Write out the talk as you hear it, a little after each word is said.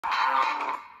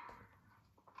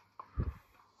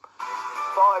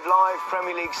Five Live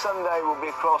Premier League Sunday will be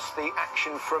across the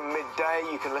action from midday.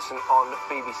 You can listen on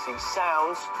BBC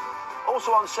Sounds.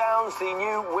 Also on Sounds, the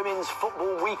new Women's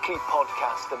Football Weekly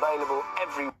podcast, available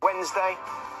every Wednesday.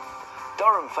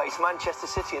 Durham face Manchester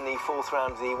City in the fourth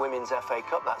round of the Women's FA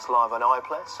Cup. That's live on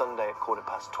iPlayer, Sunday at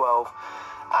 12:15.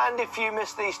 And if you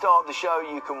missed the start of the show,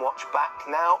 you can watch back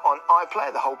now on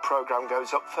iPlayer. The whole programme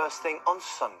goes up first thing on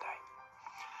Sunday.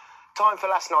 Time for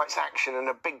last night's action and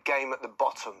a big game at the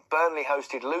bottom. Burnley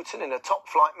hosted Luton in a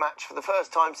top-flight match for the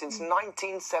first time since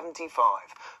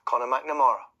 1975. Conor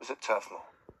McNamara was at Turf Moor.